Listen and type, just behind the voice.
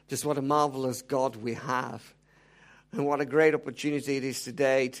Just what a marvelous God we have. And what a great opportunity it is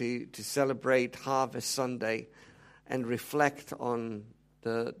today to celebrate Harvest Sunday and reflect on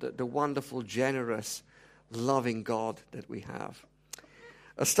the wonderful, generous, loving God that we have.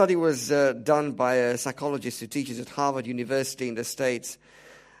 A study was done by a psychologist who teaches at Harvard University in the States.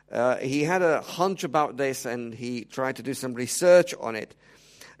 He had a hunch about this and he tried to do some research on it.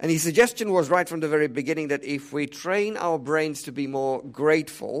 And his suggestion was right from the very beginning that if we train our brains to be more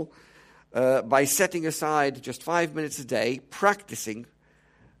grateful by setting aside just 5 minutes a day, practicing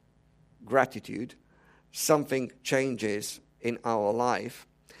gratitude, something changes in our life.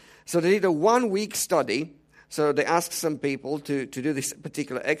 So they did a 1-week study. So they asked some people to do this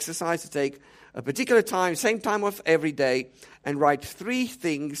particular exercise, to take a particular time, same time of every day, and write 3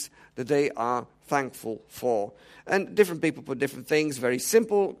 things that they are thankful for. And different people put different things, very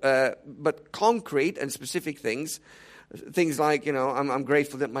simple, but concrete and specific things. Things like, I'm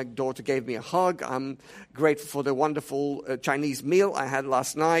grateful that my daughter gave me a hug. I'm grateful for the wonderful Chinese meal I had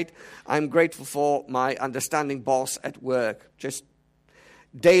last night. I'm grateful for my understanding boss at work. Just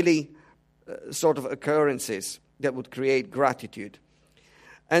daily sort of occurrences that would create gratitude.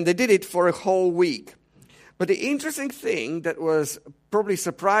 And they did it for a whole week. But the interesting thing that was probably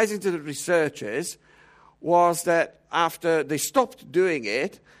surprising to the researchers was that after they stopped doing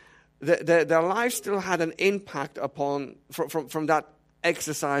it, their life still had an impact from that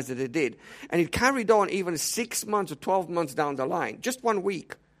exercise that they did. And it carried on even 6 months or 12 months down the line. Just 1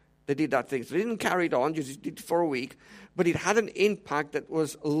 week they did that thing. So they didn't carry it on, just did it for a week. But it had an impact that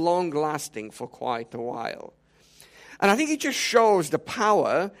was long-lasting for quite a while. And I think it just shows the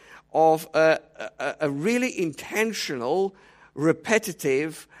power of a really intentional,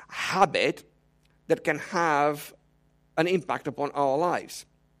 repetitive habit that can have an impact upon our lives.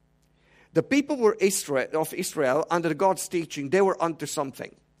 The people of Israel, under God's teaching, they were onto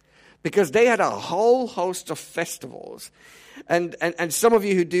something. Because they had a whole host of festivals. And some of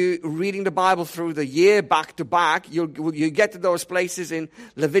you who do reading the Bible through the year back to back, you get to those places in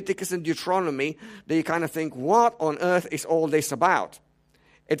Leviticus and Deuteronomy that you kind of think, what on earth is all this about?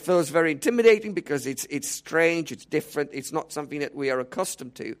 It feels very intimidating because it's strange, it's different, it's not something that we are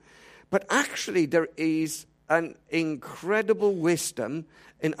accustomed to. But actually there is an incredible wisdom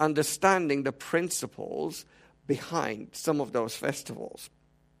in understanding the principles behind some of those festivals.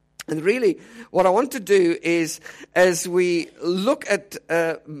 And really, what I want to do is, as we look at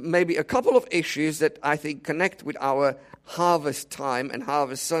maybe a couple of issues that I think connect with our harvest time and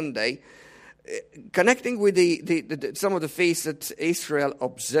harvest Sunday, connecting with some of the feasts that Israel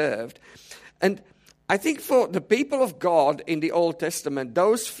observed. And I think for the people of God in the Old Testament,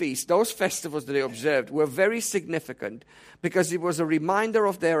 those feasts, those festivals that they observed were very significant because it was a reminder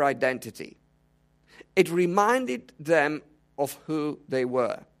of their identity. It reminded them of who they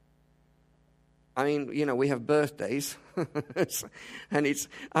were. I mean, we have birthdays, and it's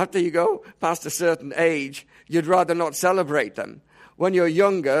after you go past a certain age, you'd rather not celebrate them. When you're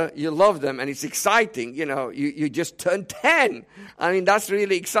younger, you love them, and it's exciting. You just turned 10. I mean, that's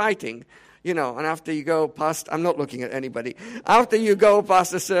really exciting. And after you go past, I'm not looking at anybody. After you go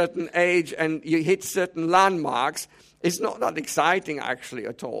past a certain age and you hit certain landmarks, it's not that exciting actually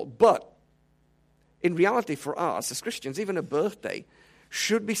at all. But in reality for us as Christians, even a birthday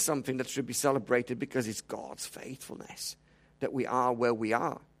should be something that should be celebrated because it's God's faithfulness that we are where we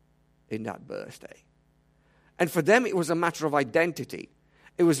are in that birthday. And for them, it was a matter of identity.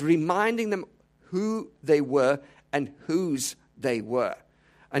 It was reminding them who they were and whose they were.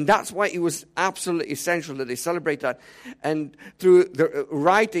 And that's why it was absolutely essential that they celebrate that. And through the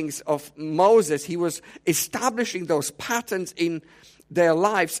writings of Moses, he was establishing those patterns in their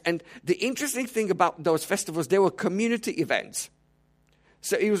lives. And the interesting thing about those festivals, they were community events.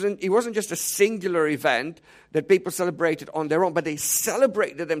 So it wasn't just a singular event that people celebrated on their own, but they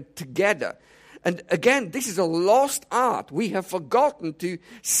celebrated them together. And again, this is a lost art. We have forgotten to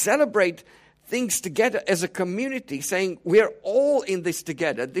celebrate things together as a community, saying we're all in this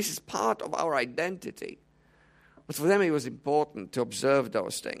together. This is part of our identity. But for them, it was important to observe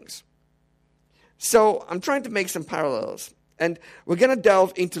those things. So I'm trying to make some parallels. And we're going to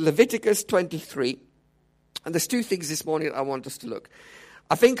delve into Leviticus 23. And there's 2 things this morning I want us to look.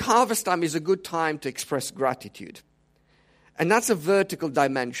 I think harvest time is a good time to express gratitude. And that's a vertical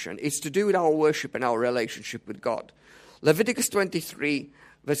dimension. It's to do with our worship and our relationship with God. Leviticus 23,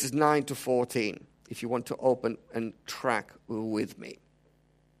 verses 9 to 14, if you want to open and track with me.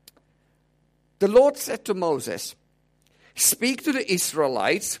 The Lord said to Moses, "Speak to the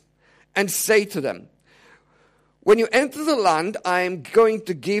Israelites and say to them, when you enter the land I am going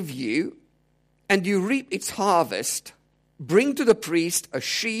to give you, and you reap its harvest, bring to the priest a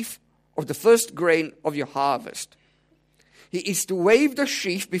sheaf of the first grain of your harvest. He is to wave the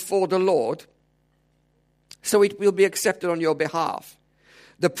sheaf before the Lord, so it will be accepted on your behalf.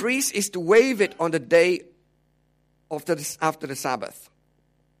 The priest is to wave it on the day after the Sabbath.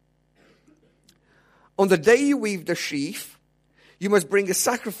 On the day you weave the sheaf, you must bring a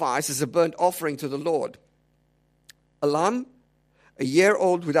sacrifice as a burnt offering to the Lord. A lamb, a year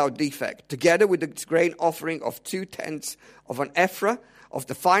old without defect, together with its grain offering of 2/10 of an ephah of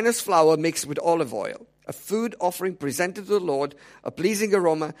the finest flour mixed with olive oil, a food offering presented to the Lord, a pleasing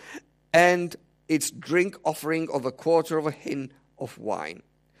aroma, and its drink offering of 1/4 of a hin of wine.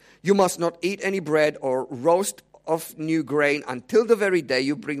 You must not eat any bread or roast of new grain until the very day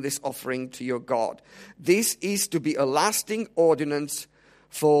you bring this offering to your God. This is to be a lasting ordinance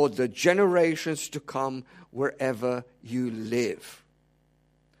for the generations to come wherever you live.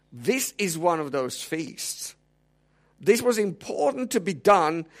 This is one of those feasts. This was important to be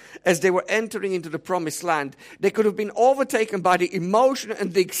done as they were entering into the promised land. They could have been overtaken by the emotion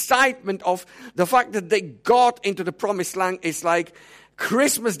and the excitement of the fact that they got into the promised land. It's like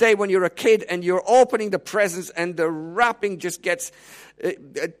Christmas Day when you're a kid and you're opening the presents and the wrapping just gets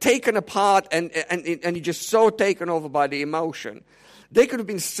taken apart and you're just so taken over by the emotion. They could have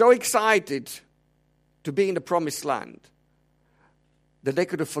been so excited to be in the promised land that they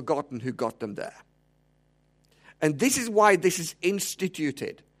could have forgotten who got them there. And this is why this is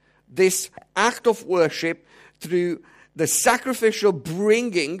instituted, this act of worship through the sacrificial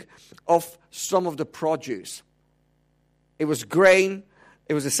bringing of some of the produce. It was grain,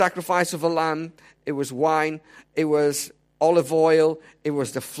 it was a sacrifice of a lamb, it was wine, it was olive oil, it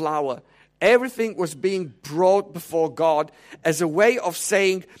was the flour. Everything was being brought before God as a way of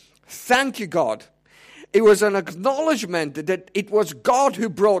saying, thank you, God. It was an acknowledgement that it was God who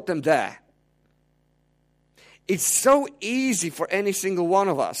brought them there. It's so easy for any single one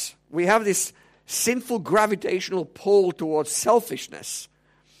of us. We have this sinful gravitational pull towards selfishness.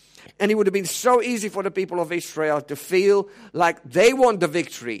 And it would have been so easy for the people of Israel to feel like they won the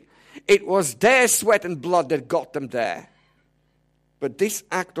victory. It was their sweat and blood that got them there. But this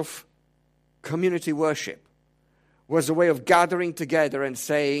act of community worship was a way of gathering together and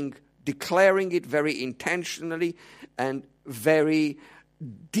saying, declaring it very intentionally and very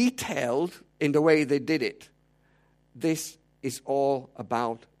detailed in the way they did it. This is all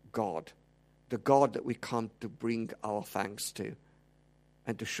about God, the God that we come to bring our thanks to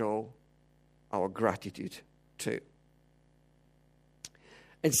and to show our gratitude to.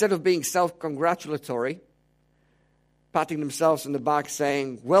 Instead of being self-congratulatory, patting themselves on the back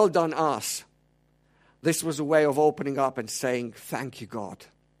saying, well done us, this was a way of opening up and saying, thank you, God.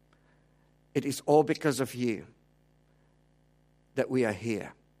 It is all because of you that we are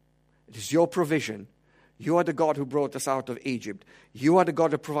here. It is your provision. You are the God who brought us out of Egypt. You are the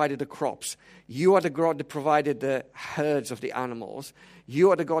God that provided the crops. You are the God that provided the herds of the animals.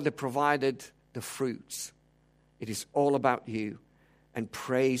 You are the God that provided the fruits. It is all about you, and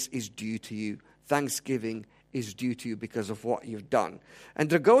praise is due to you. Thanksgiving is due to you because of what you've done. And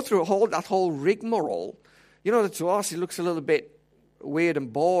to go through that whole rigmarole, that to us it looks a little bit weird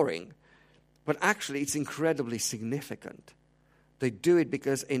and boring, but actually it's incredibly significant. They do it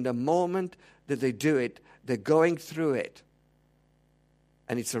because in the moment that they do it, they're going through it.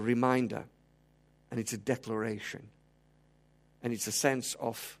 And it's a reminder. And it's a declaration. And it's a sense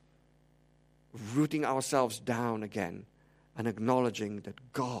of rooting ourselves down again and acknowledging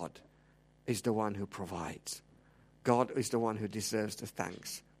that God is the one who provides. God is the one who deserves the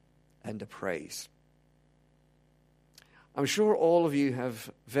thanks and the praise. I'm sure all of you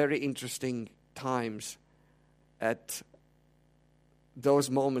have very interesting times at those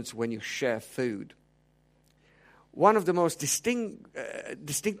moments when you share food. One of the most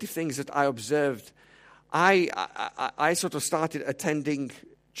distinctive things that I observed, I sort of started attending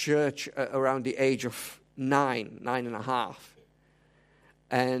church around the age of 9 and a half.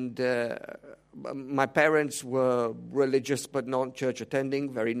 And my parents were religious but not church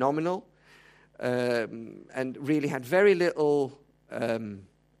attending, very nominal, and really had very little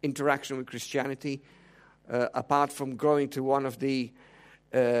interaction with Christianity, apart from going to one of the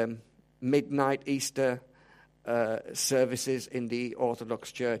midnight Easter services in the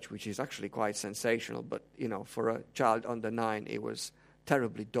Orthodox Church, which is actually quite sensational. But, for a child under 9, it was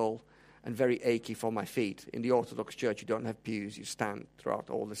terribly dull and very achy for my feet. In the Orthodox Church, you don't have pews. You stand throughout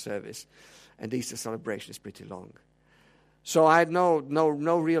all the service. And the Easter celebration is pretty long. So I had no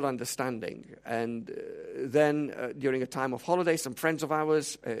real understanding. And then during a time of holiday, some friends of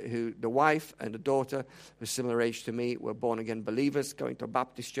ours, who the wife and the daughter, who are similar age to me, were born-again believers, going to a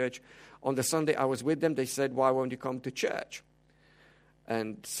Baptist church. On the Sunday I was with them, they said, why won't you come to church?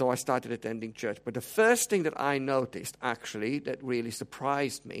 And so I started attending church. But the first thing that I noticed, actually, that really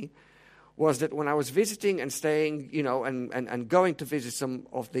surprised me, was that when I was visiting and staying, and going to visit some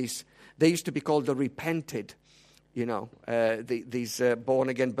of these, they used to be called the repented, these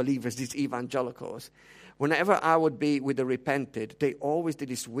born-again believers, these evangelicals. Whenever I would be with the repented, they always did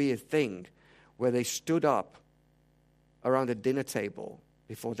this weird thing where they stood up around the dinner table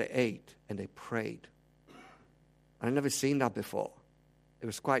before they ate and they prayed. I'd never seen that before. It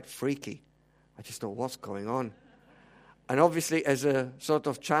was quite freaky. I just thought, what's going on? And obviously, as a sort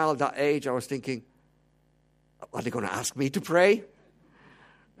of child that age, I was thinking, are they going to ask me to pray?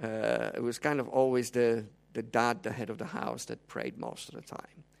 It was kind of always the dad, the head of the house, that prayed most of the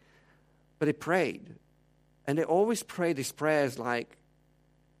time. But they prayed. And they always pray these prayers like,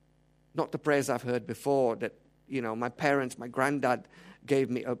 not the prayers I've heard before, that, my parents, my granddad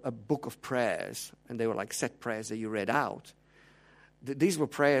gave me a book of prayers, and they were like set prayers that you read out. These were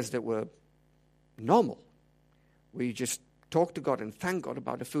prayers that were normal. We just talk to God and thank God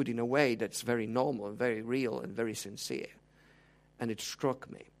about the food in a way that's very normal and very real and very sincere. And it struck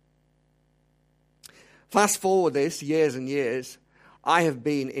me. Fast forward this, years and years, I have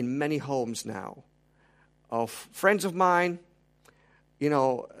been in many homes now of friends of mine,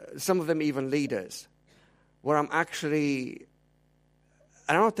 some of them even leaders, where I'm actually,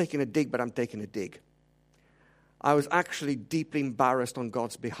 and I'm not taking a dig, but I'm taking a dig. I was actually deeply embarrassed on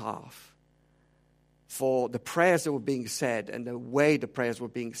God's behalf for the prayers that were being said and the way the prayers were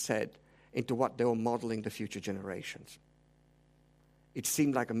being said into what they were modeling the future generations. It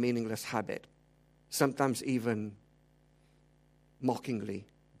seemed like a meaningless habit, sometimes even mockingly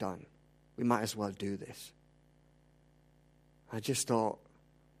done. We might as well do this. I just thought,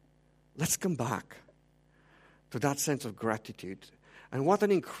 let's come back to that sense of gratitude. And what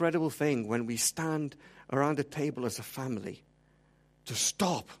an incredible thing when we stand around the table as a family to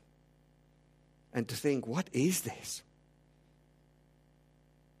stop and to think, what is this?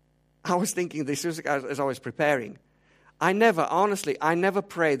 I was thinking this as I was preparing. I never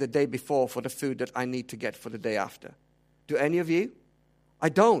pray the day before for the food that I need to get for the day after. Do any of you? I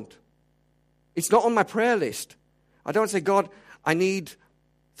don't. It's not on my prayer list. I don't say, God, I need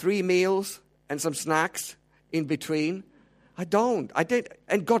 3 meals and some snacks in between. I don't. I did,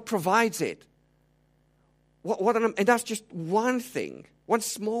 and God provides it. And that's just one thing, one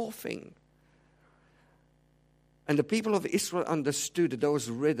small thing. And the people of Israel understood that those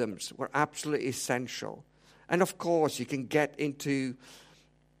rhythms were absolutely essential. And of course, you can get into,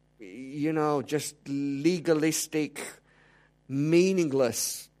 just legalistic,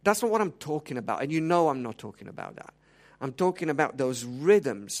 meaningless. That's not what I'm talking about. And I'm not talking about that. I'm talking about those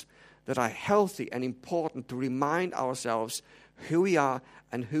rhythms that are healthy and important to remind ourselves who we are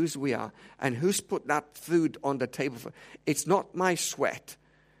and whose we are and who's put that food on the table. It's not my sweat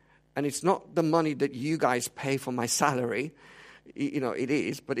and it's not the money that you guys pay for my salary. It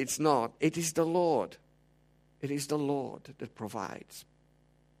is, but it's not. It is the Lord. It is the Lord that provides.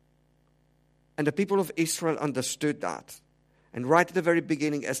 And the people of Israel understood that. And right at the very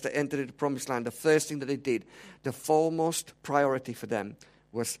beginning, as they entered the promised land, the first thing that they did, the foremost priority for them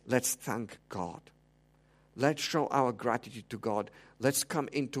was, let's thank God. Let's show our gratitude to God. Let's come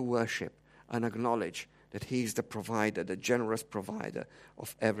into worship and acknowledge that He's the provider, the generous provider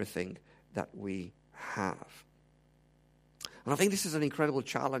of everything that we have. And I think this is an incredible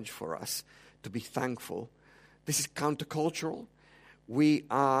challenge for us to be thankful. This is countercultural. We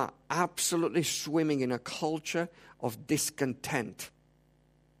are absolutely swimming in a culture of discontent.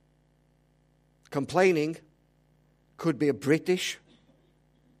 Complaining could be a British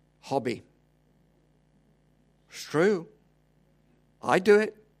hobby. It's true. I do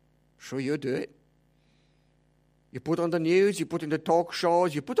it. Sure, you do it. You put on the news, you put in the talk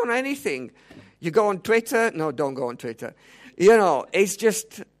shows, you put on anything. You go on Twitter. No, don't go on Twitter. It's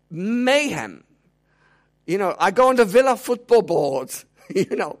just mayhem. I go on the Villa football boards.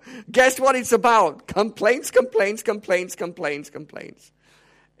 Guess what it's about? Complaints.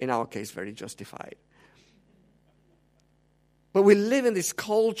 In our case, very justified. But we live in this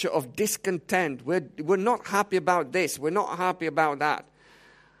culture of discontent. We're not happy about this. We're not happy about that.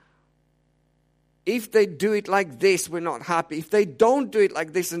 If they do it like this, we're not happy. If they don't do it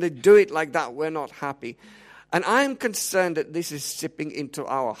like this and they do it like that, we're not happy. And I'm concerned that this is seeping into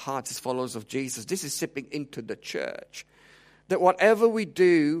our hearts as followers of Jesus. This is seeping into the church. That whatever we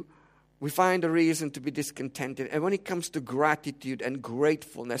do, we find a reason to be discontented. And when it comes to gratitude and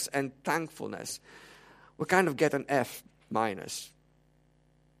gratefulness and thankfulness, we kind of get an F minus.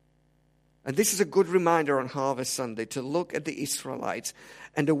 And this is a good reminder on Harvest Sunday to look at the Israelites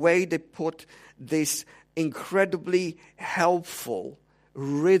and the way they put these incredibly helpful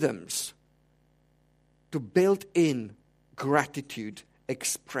rhythms to build in gratitude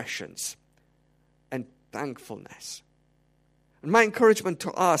expressions and thankfulness. And my encouragement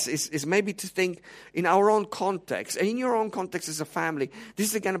to us is maybe to think in our own context, and in your own context as a family. This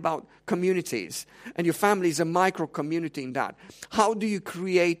is again about communities, and your family is a micro community in that. How do you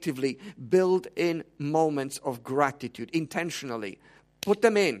creatively build in moments of gratitude intentionally? Put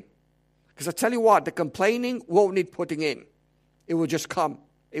them in. Because I tell you what, the complaining won't need putting in. It will just come.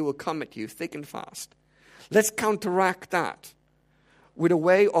 It will come at you thick and fast. Let's counteract that with a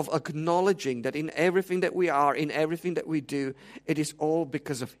way of acknowledging that in everything that we are, in everything that we do, it is all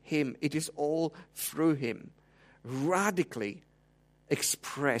because of Him. It is all through Him. Radically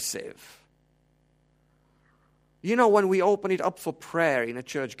expressive. You know, when we open it up for prayer in a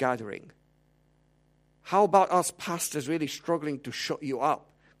church gathering, how about us pastors really struggling to shut you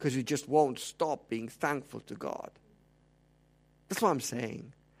up because you just won't stop being thankful to God? That's what I'm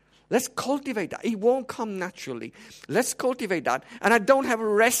saying. Let's cultivate that. It won't come naturally. Let's cultivate that. And I don't have a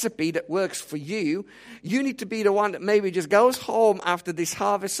recipe that works for you. You need to be the one that maybe just goes home after this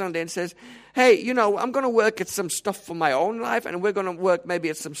Harvest Sunday and says, hey, you know, I'm going to work at some stuff for my own life, and we're going to work maybe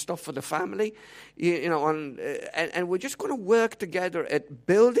at some stuff for the family, and we're just going to work together at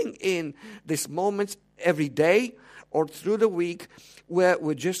building in these moments every day or through the week where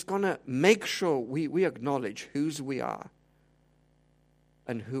we're just going to make sure we acknowledge whose we are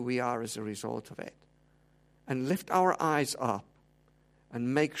and who we are as a result of it. And lift our eyes up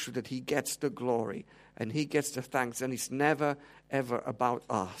and make sure that He gets the glory and He gets the thanks. And it's never, ever about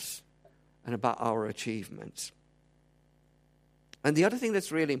us and about our achievements. And the other thing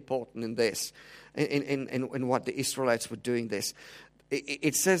that's really important in this, in what the Israelites were doing this,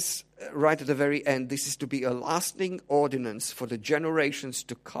 it says right at the very end, this is to be a lasting ordinance for the generations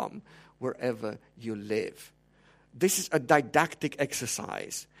to come wherever you live. This is a didactic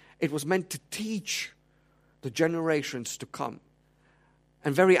exercise. It was meant to teach the generations to come.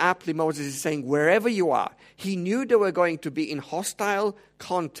 And very aptly, Moses is saying, wherever you are, he knew they were going to be in hostile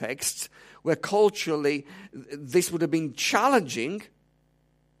contexts where culturally this would have been challenging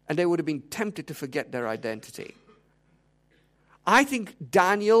and they would have been tempted to forget their identity. I think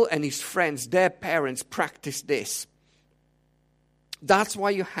Daniel and his friends, their parents, practiced this. That's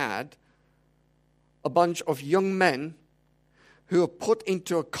why you had a bunch of young men who were put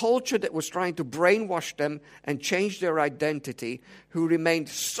into a culture that was trying to brainwash them and change their identity, who remained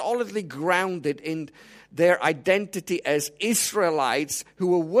solidly grounded in their identity as Israelites who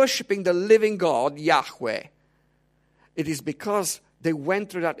were worshiping the living God, Yahweh. It is because they went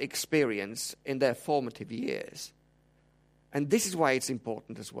through that experience in their formative years. And this is why it's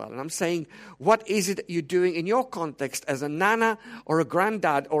important as well. And I'm saying, what is it that you're doing in your context as a nana or a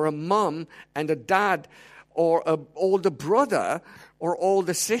granddad or a mum and a dad or an older brother or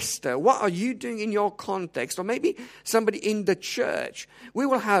older sister? What are you doing in your context? Or maybe somebody in the church. We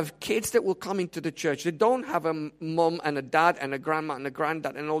will have kids that will come into the church. They don't have a mum and a dad and a grandma and a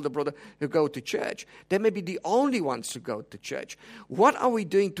granddad and an older brother who go to church. They may be the only ones who go to church. What are we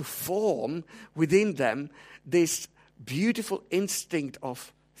doing to form within them this beautiful instinct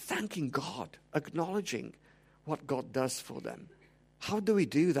of thanking God, acknowledging what God does for them? How do we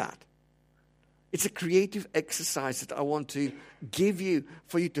do that? It's a creative exercise that I want to give you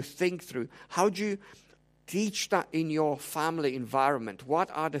for you to think through. How do you teach that in your family environment?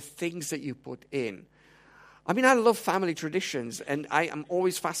 What are the things that you put in? I mean, I love family traditions, and I am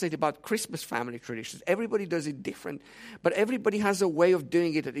always fascinated about Christmas family traditions. Everybody does it different, but everybody has a way of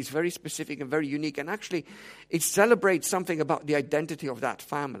doing it that is very specific and very unique, and actually it celebrates something about the identity of that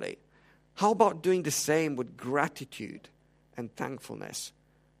family. How about doing the same with gratitude and thankfulness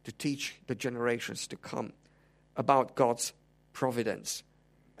to teach the generations to come about God's providence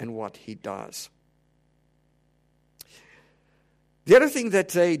and what He does? The other thing that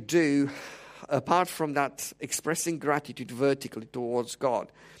they do, apart from that expressing gratitude vertically towards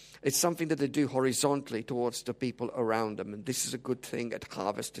God, it's something that they do horizontally towards the people around them. And this is a good thing at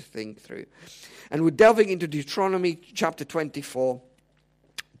Harvest to think through. And we're delving into Deuteronomy chapter 24,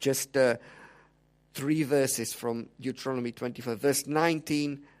 just 3 verses from Deuteronomy 24, verse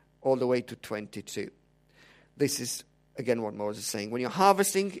 19 all the way to 22. This is, again, what Moses is saying. When you're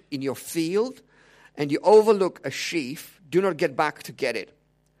harvesting in your field and you overlook a sheaf, do not get back to get it.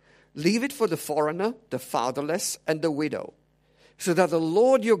 Leave it for the foreigner, the fatherless, and the widow. so that the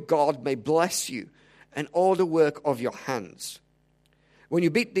Lord your God may bless you and all the work of your hands. When you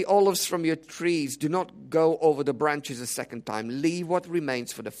beat the olives from your trees, do not go over the branches a second time. Leave what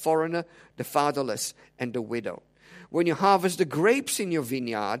remains for the foreigner, the fatherless, and the widow. When you harvest the grapes in your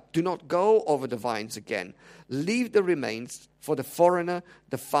vineyard, do not go over the vines again. Leave the remains for the foreigner,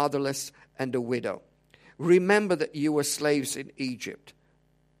 the fatherless, and the widow. Remember that you were slaves in Egypt.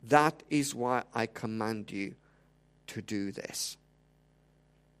 That is why I command you to do this.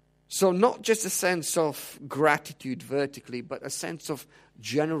 So not just a sense of gratitude vertically, but a sense of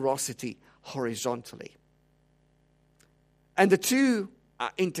generosity horizontally. And the two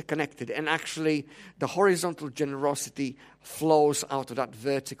are interconnected, and actually the horizontal generosity flows out of that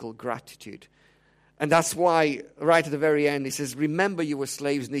vertical gratitude. And that's why right at the very end he says, remember you were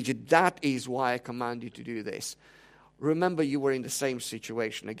slaves in Egypt. That is why I command you to do this. Remember you were in the same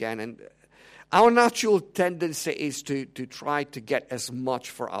situation again. And our natural tendency is to try to get as much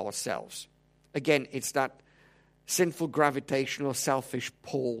for ourselves. Again, it's that sinful gravitational selfish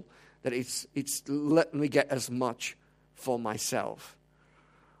pull that it's let me get as much for myself.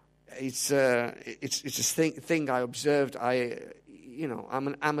 It's a thing I observed. I'm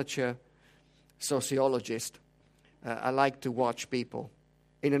an amateur sociologist. I like to watch people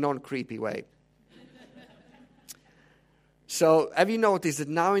in a non-creepy way. So have you noticed that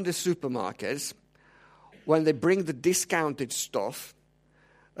now in the supermarkets, when they bring the discounted stuff,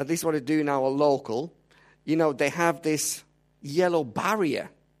 at least what they do in our local, they have this yellow barrier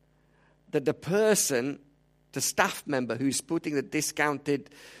that the staff member who's putting the discounted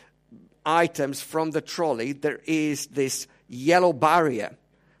items from the trolley, there is this yellow barrier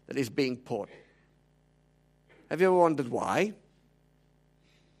that is being put. Have you ever wondered why?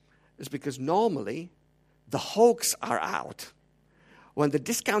 It's because normally the hulks are out. When the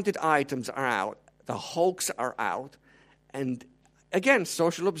discounted items are out, the hulks are out. And again,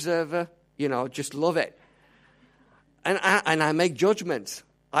 social observer, just love it. And I make judgments.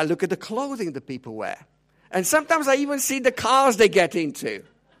 I look at the clothing that people wear. And sometimes I even see the cars they get into.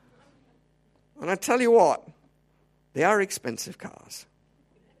 And I tell you what, they are expensive cars.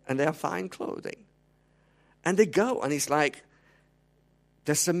 And they are fine clothing. And they go, and it's like,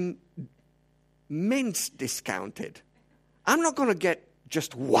 there's some mints discounted. I'm not going to get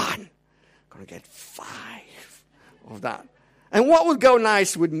just one. I'm going to get 5 of that. And what would go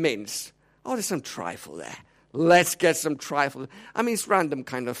nice with mints? Oh, there's some trifle there. Let's get some trifle. I mean, it's random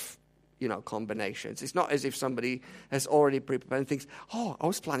kind of, combinations. It's not as if somebody has already prepared and thinks, oh, I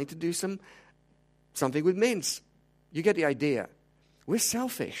was planning to do something with mints. You get the idea. We're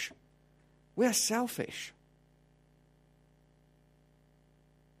selfish. We're selfish.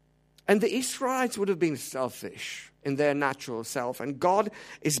 And the Israelites would have been selfish in their natural self. And God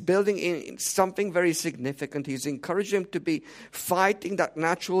is building in something very significant. He's encouraging them to be fighting that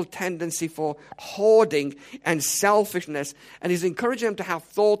natural tendency for hoarding and selfishness. And He's encouraging them to have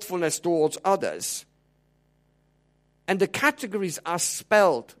thoughtfulness towards others. And the categories are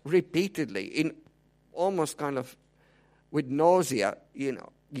spelled repeatedly in almost kind of with nausea. You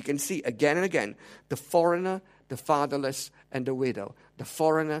can see again and again the foreigner, the fatherless, and the widow. The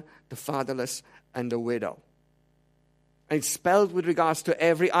foreigner, the fatherless, and the widow. And it's spelled with regards to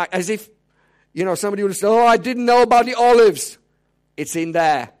every, as if, somebody would say, oh, I didn't know about the olives. It's in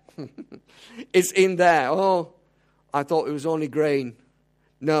there. It's in there. Oh, I thought it was only grain.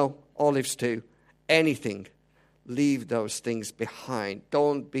 No, olives too. Anything. Leave those things behind.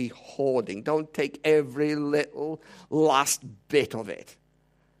 Don't be hoarding. Don't take every little last bit of it.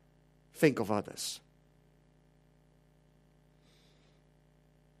 Think of others.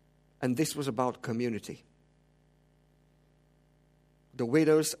 And this was about community. The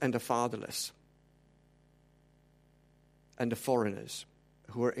widows and the fatherless. And the foreigners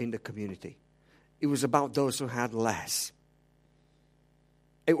who were in the community. It was about those who had less.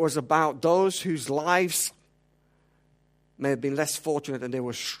 It was about those whose lives may have been less fortunate and they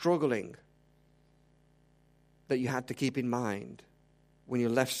were struggling. That you had to keep in mind when you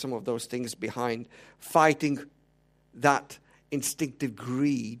left some of those things behind. Fighting that instinctive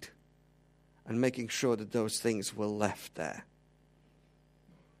greed. And making sure that those things were left there.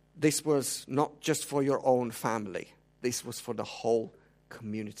 This was not just for your own family. This was for the whole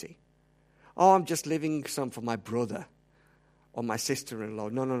community. Oh, I'm just leaving some for my brother or my sister-in-law.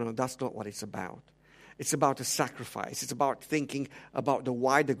 No, that's not what it's about. It's about a sacrifice. It's about thinking about the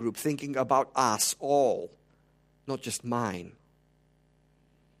wider group, thinking about us all, not just mine.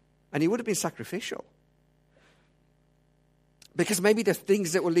 And it would have been sacrificial. Because maybe the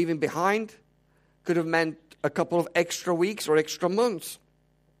things that we're leaving behind could have meant a couple of extra weeks or extra months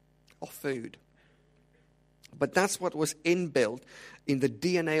of food. But that's what was inbuilt in the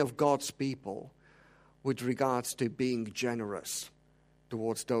DNA of God's people with regards to being generous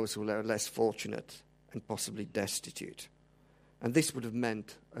towards those who are less fortunate and possibly destitute. And this would have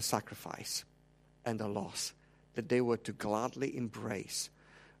meant a sacrifice and a loss that they were to gladly embrace,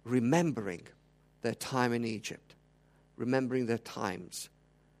 remembering their time in Egypt, remembering their times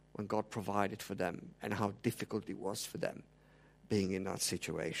when God provided for them and how difficult it was for them being in that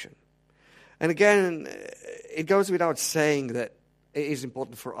situation. And again, it goes without saying that it is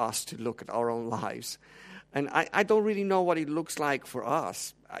important for us to look at our own lives. And I don't really know what it looks like for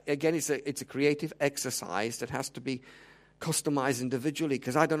us. Again, it's a creative exercise that has to be customized individually,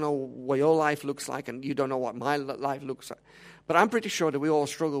 because I don't know what your life looks like and you don't know what my life looks like. But I'm pretty sure that we all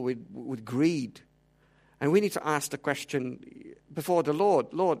struggle with greed. And we need to ask the question before the Lord,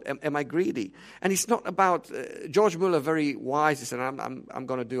 am I greedy? And it's not about, George Muller very wise, and I'm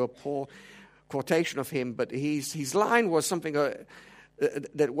going to do a poor quotation of him, but his line was something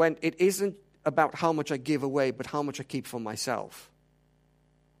that went, it isn't about how much I give away, but how much I keep for myself.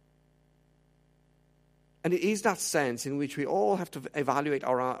 And it is that sense in which we all have to evaluate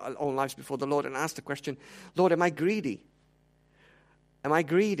our own lives before the Lord and ask the question, Lord, am I greedy? Am I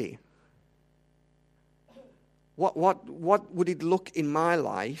greedy? What would it look in my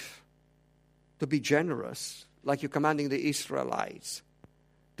life to be generous, like you're commanding the Israelites,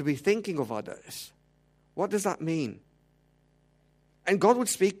 to be thinking of others? What does that mean? And God would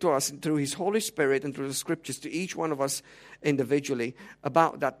speak to us through His Holy Spirit and through the Scriptures to each one of us individually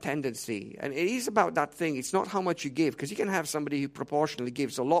about that tendency. And it is about that thing. It's not how much you give, because you can have somebody who proportionally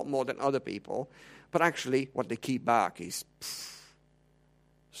gives a lot more than other people, but actually what they keep back is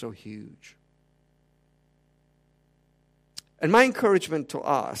so huge. And my encouragement to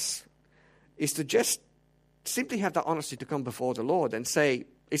us is to just simply have that honesty to come before the Lord and say,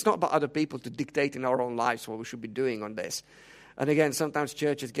 it's not about other people to dictate in our own lives what we should be doing on this. And again, sometimes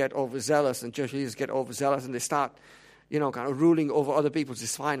churches get overzealous and church leaders get overzealous and they start, kind of ruling over other people's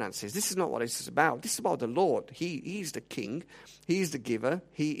finances. This is not what this is about. This is about the Lord. He's the king. He's the giver.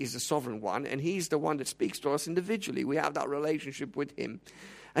 He is the sovereign one. And He's the one that speaks to us individually. We have that relationship with Him.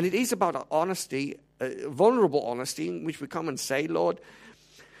 And it is about honesty, vulnerable honesty, in which we come and say, Lord,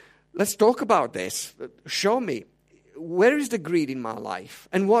 let's talk about this. Show me, where is the greed in my life?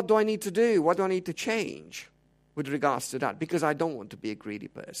 And what do I need to do? What do I need to change with regards to that? Because I don't want to be a greedy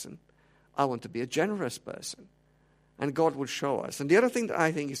person. I want to be a generous person. And God will show us. And the other thing that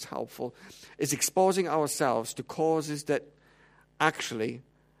I think is helpful is exposing ourselves to causes that actually,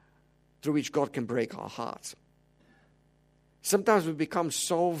 through which God can break our hearts. Sometimes we become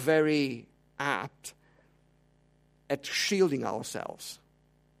so very apt at shielding ourselves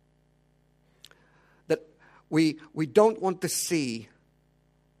that we don't want to see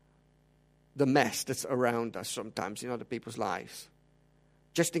the mess that's around us sometimes in other people's lives,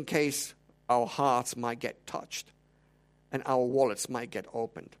 just in case our hearts might get touched and our wallets might get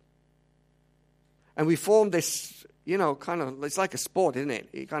opened. And we form this, it's like a sport, isn't it?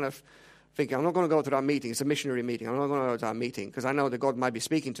 You kind of think, I'm not going to go to that meeting. It's a missionary meeting. I'm not going to go to that meeting because I know that God might be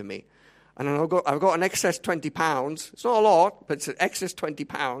speaking to me. And I've got an excess £20. It's not a lot, but it's an excess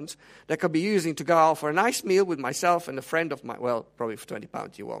 £20 that I could be using to go out for a nice meal with myself and a friend of mine. Well, probably for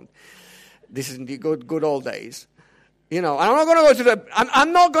 £20 you won't. This is the good old days. I'm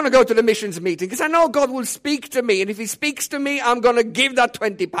not going to go to the missions meeting because I know God will speak to me. And if He speaks to me, I'm going to give that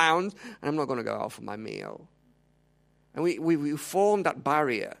 £20 and I'm not going to go out for my meal. And we form that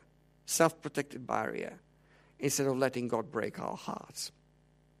barrier, self-protected barrier, instead of letting God break our hearts.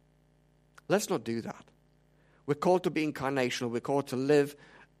 Let's not do that. We're called to be incarnational. We're called to live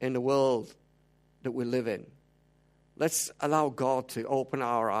in the world that we live in. Let's allow God to open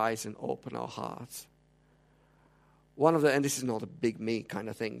our eyes and open our hearts. And this is not a big me kind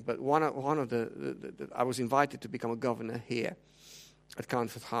of thing, but I was invited to become a governor here at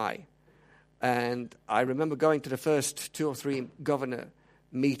Carnforth High. And I remember going to the first 2 or 3 governor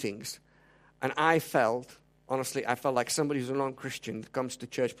meetings, and I felt like somebody who's a non-Christian comes to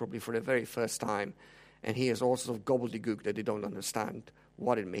church probably for the very first time, and hears all sorts of gobbledygook that they don't understand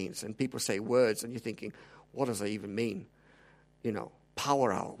what it means. And people say words, and you're thinking, what does that even mean?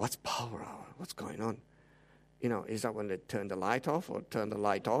 Power hour. What's power hour? What's going on? Is that when they turn the light off or turn the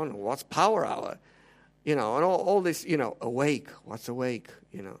light on? Or what's power hour? And all this, awake. What's awake?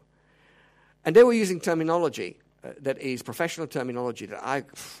 And they were using terminology that is professional terminology that I,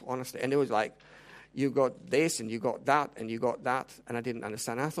 honestly, and it was like, you got this and you got that and you got that, and I didn't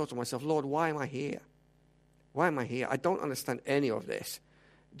understand. I thought to myself, Lord, why am I here? Why am I here? I don't understand any of this.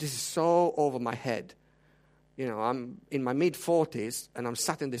 This is so over my head. I'm in my mid-40s and I'm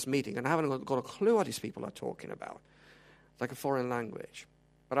sat in this meeting and I haven't got a clue what these people are talking about. It's like a foreign language.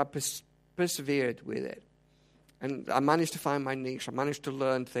 But I persevered with it. And I managed to find my niche. I managed to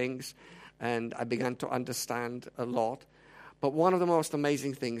learn things and I began to understand a lot. But one of the most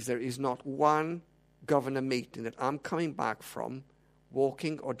amazing things, there is not one governor meeting that I'm coming back from,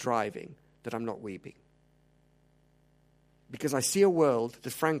 walking or driving, that I'm not weeping. Because I see a world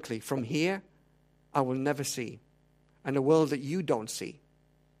that, frankly, from here, I will never see. And a world that you don't see.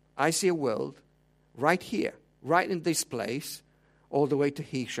 I see a world right here, right in this place, all the way to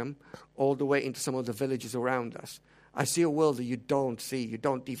Hisham, all the way into some of the villages around us. I see a world that you don't see. You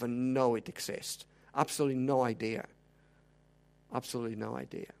don't even know it exists. Absolutely no idea. Absolutely no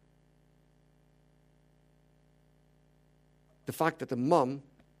idea. The fact that a mum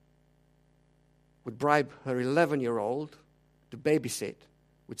would bribe her 11-year-old to babysit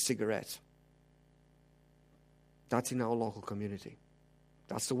with cigarettes. That's in our local community.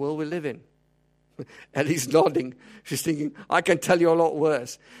 That's the world we live in. Ellie's nodding. She's thinking, I can tell you a lot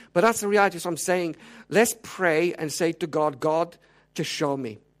worse. But that's the reality. So I'm saying, let's pray and say to God, God, just show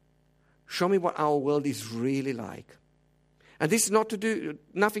me. Show me what our world is really like. And this is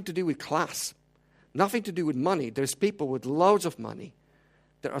nothing to do with class. Nothing to do with money. There's people with loads of money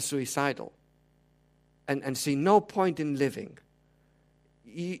that are suicidal and see no point in living.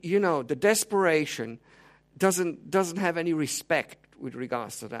 The desperation doesn't have any respect with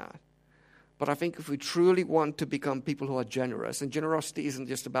regards to that. But I think if we truly want to become people who are generous, and generosity isn't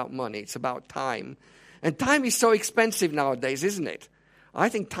just about money, it's about time. And time is so expensive nowadays, isn't it? I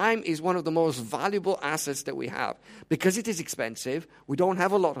think time is one of the most valuable assets that we have. Because it is expensive, we don't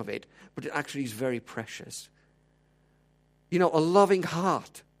have a lot of it, but it actually is very precious. A loving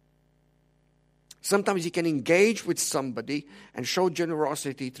heart. Sometimes you can engage with somebody and show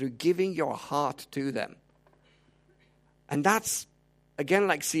generosity through giving your heart to them. And that's, again,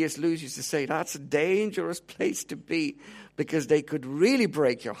 like C.S. Lewis used to say, that's a dangerous place to be because they could really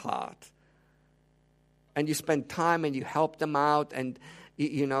break your heart. And you spend time and you help them out and,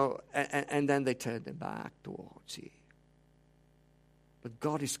 and then they turn their back towards you. But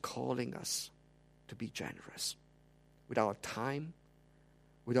God is calling us to be generous with our time,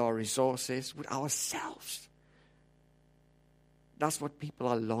 with our resources, with ourselves. That's what people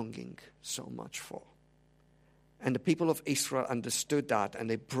are longing so much for. And the people of Israel understood that, and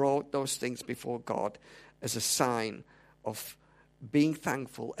they brought those things before God as a sign of being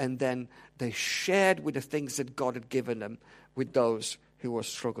thankful. And then they shared with the things that God had given them with those who were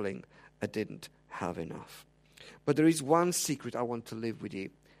struggling and didn't have enough. But there is one secret I want to leave with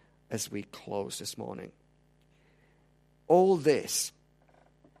you as we close this morning. All this,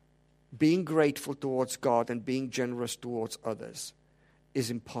 being grateful towards God and being generous towards others,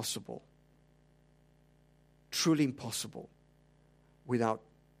 is impossible. Truly impossible without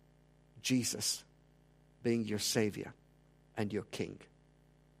Jesus being your Savior and your King.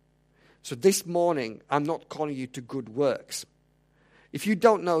 So this morning, I'm not calling you to good works. If you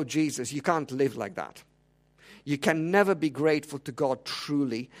don't know Jesus, you can't live like that. You can never be grateful to God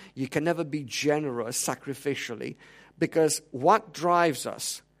truly. You can never be generous sacrificially, because what drives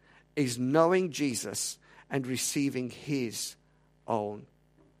us is knowing Jesus and receiving His own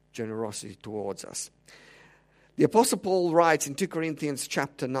generosity towards us. The Apostle Paul writes in 2 Corinthians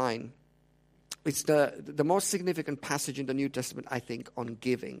chapter 9, it's the most significant passage in the New Testament, I think, on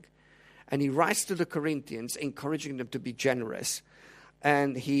giving. And he writes to the Corinthians, encouraging them to be generous.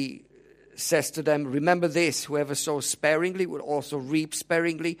 And he says to them, remember this, whoever sows sparingly will also reap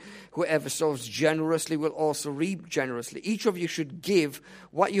sparingly. Whoever sows generously will also reap generously. Each of you should give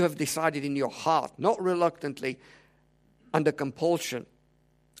what you have decided in your heart, not reluctantly, under compulsion.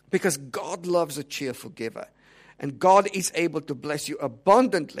 Because God loves a cheerful giver. And God is able to bless you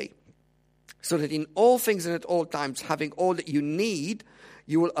abundantly, so that in all things and at all times, having all that you need,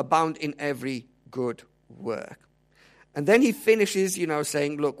 you will abound in every good work. And then he finishes,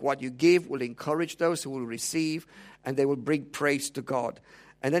 saying, look, what you give will encourage those who will receive, and they will bring praise to God.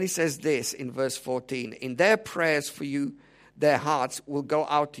 And then he says this in verse 14, in their prayers for you, their hearts will go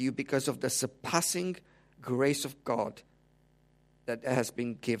out to you because of the surpassing grace of God that has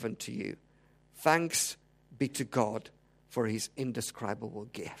been given to you. Thanks be to God for His indescribable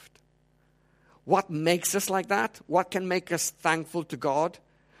gift. What makes us like that? What can make us thankful to God?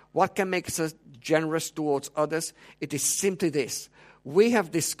 What can make us generous towards others? It is simply this. We have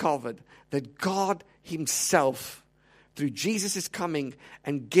discovered that God Himself, through Jesus' coming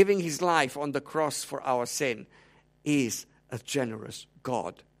and giving His life on the cross for our sin, is a generous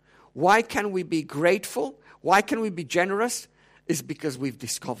God. Why can we be grateful? Why can we be generous? It's because we've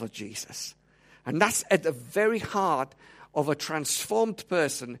discovered Jesus. And that's at the very heart of a transformed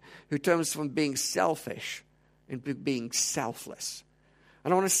person who turns from being selfish into being selfless.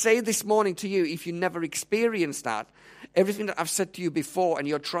 And I want to say this morning to you, if you never experienced that, everything that I've said to you before and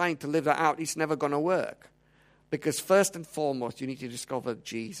you're trying to live that out, it's never going to work. Because first and foremost, you need to discover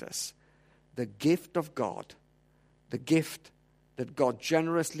Jesus, the gift of God, the gift that God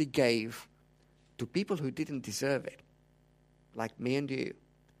generously gave to people who didn't deserve it, like me and you.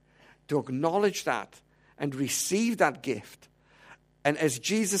 To acknowledge that and receive that gift. And as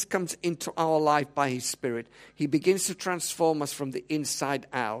Jesus comes into our life by his Spirit, he begins to transform us from the inside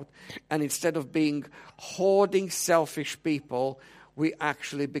out. And instead of being hoarding, selfish people, we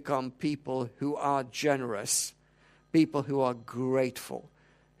actually become people who are generous, people who are grateful,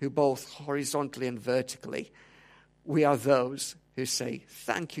 who both horizontally and vertically, we are those who say,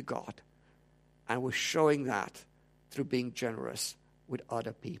 thank you, God. And we're showing that through being generous with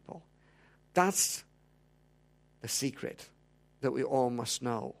other people. That's the secret that we all must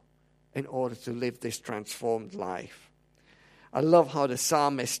know in order to live this transformed life. I love how the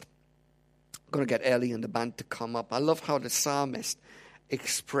psalmist, I'm going to get Ellie and the band to come up. I love how the psalmist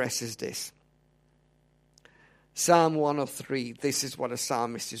expresses this. Psalm 103, this is what a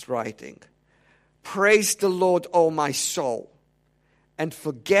psalmist is writing. Praise the Lord, O my soul, and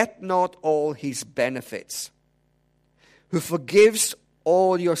forget not all his benefits, who forgives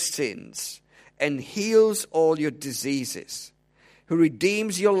all your sins and heals all your diseases, who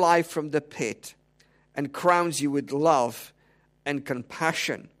redeems your life from the pit and crowns you with love and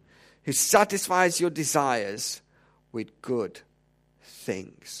compassion, who satisfies your desires with good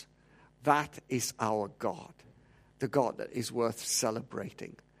things. That is our God, the God that is worth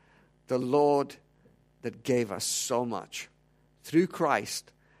celebrating, the Lord that gave us so much through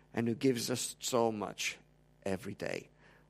Christ and who gives us so much every day.